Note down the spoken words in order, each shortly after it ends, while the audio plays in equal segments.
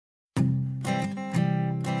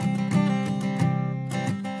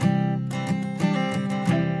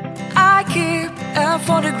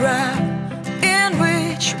photograph in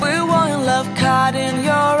which we were in love, caught in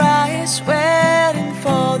your eyes, waiting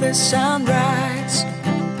for the sunrise.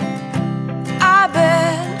 I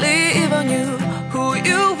barely even knew who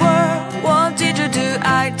you were. What did you do?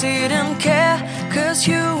 I didn't care, 'cause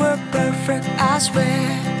you were perfect, I swear.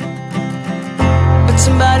 But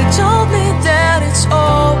somebody told me that it's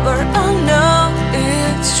over. I know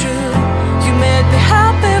it's true. You made me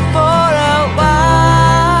happy for a while.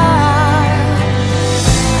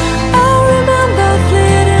 I remember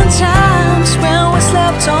fleeting times when we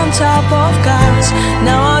slept on top of cars.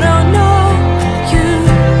 Now I don't know you,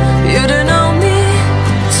 you don't know me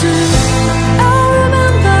too. I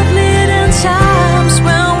remember fleeting times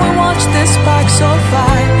when we watched the sparks so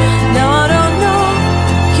fire. Now I don't know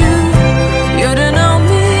you, you don't know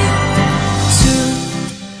me too.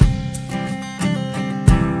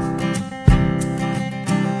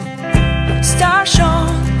 Stars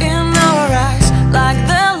shone in our eyes like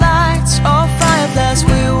the lights of fireflies.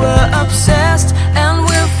 We were obsessed and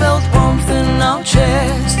we felt warmth in our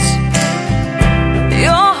chests.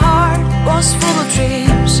 Your heart was full of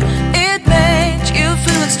dreams, it made you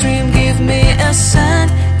feel extreme. Give me a sign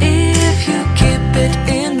if you keep it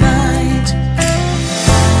in mind.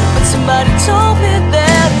 But somebody told me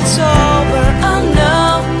that it's over. I know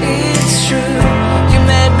it's true. You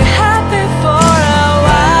made me happy for a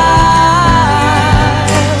while.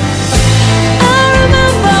 I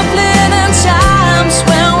remember fleeting times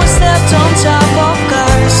when we slept on top of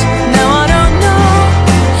cars. Now I don't know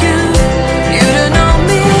you, you don't know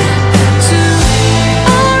me too.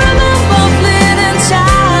 I remember fleeting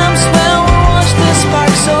times when we watched the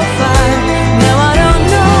sparks so fire. Now I don't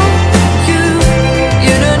know you,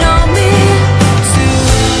 you don't know me too.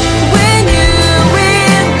 We knew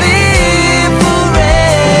we'd be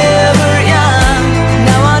forever young.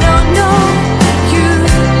 Now I don't know you,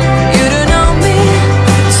 you don't know me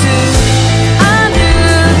too. I knew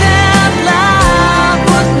that love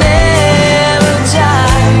would never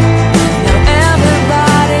die. Now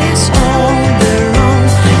everybody's on their own.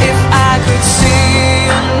 If I could see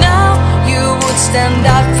you now, you would stand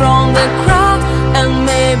out from the crowd, and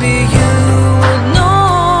maybe you would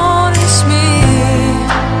notice me.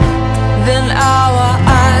 Then our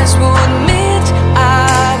eyes would meet,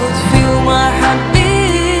 I would feel my heart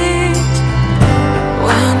beat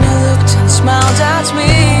when you looked and smiled at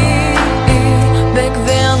me. Back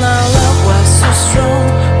then our love was so strong,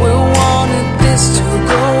 we wanted this to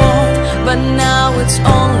go on. But now it's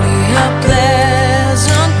only a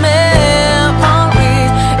pleasant memory.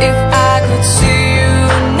 If I could see you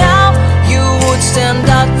now, you would stand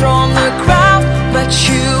out from the crowd, but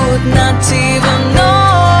you would not even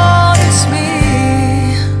notice me.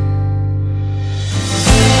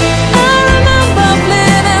 I remember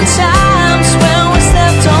fleeting times when we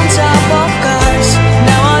slept on top of cars.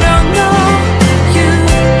 Now I don't know you,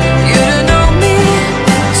 you don't know me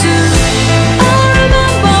too. I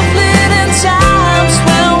remember fleeting times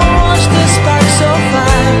when we watched the sparks so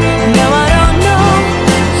fire. Now I don't know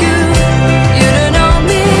you, you don't know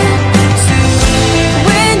me too.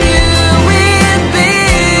 We knew we'd be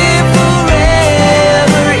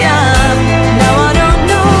forever young. Now I don't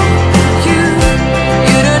know you,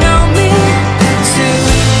 you don't know me too.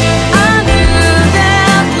 I knew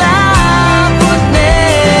that love would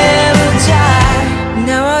never die.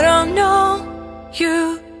 Now I don't know you,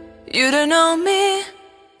 you don't know me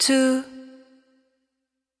too.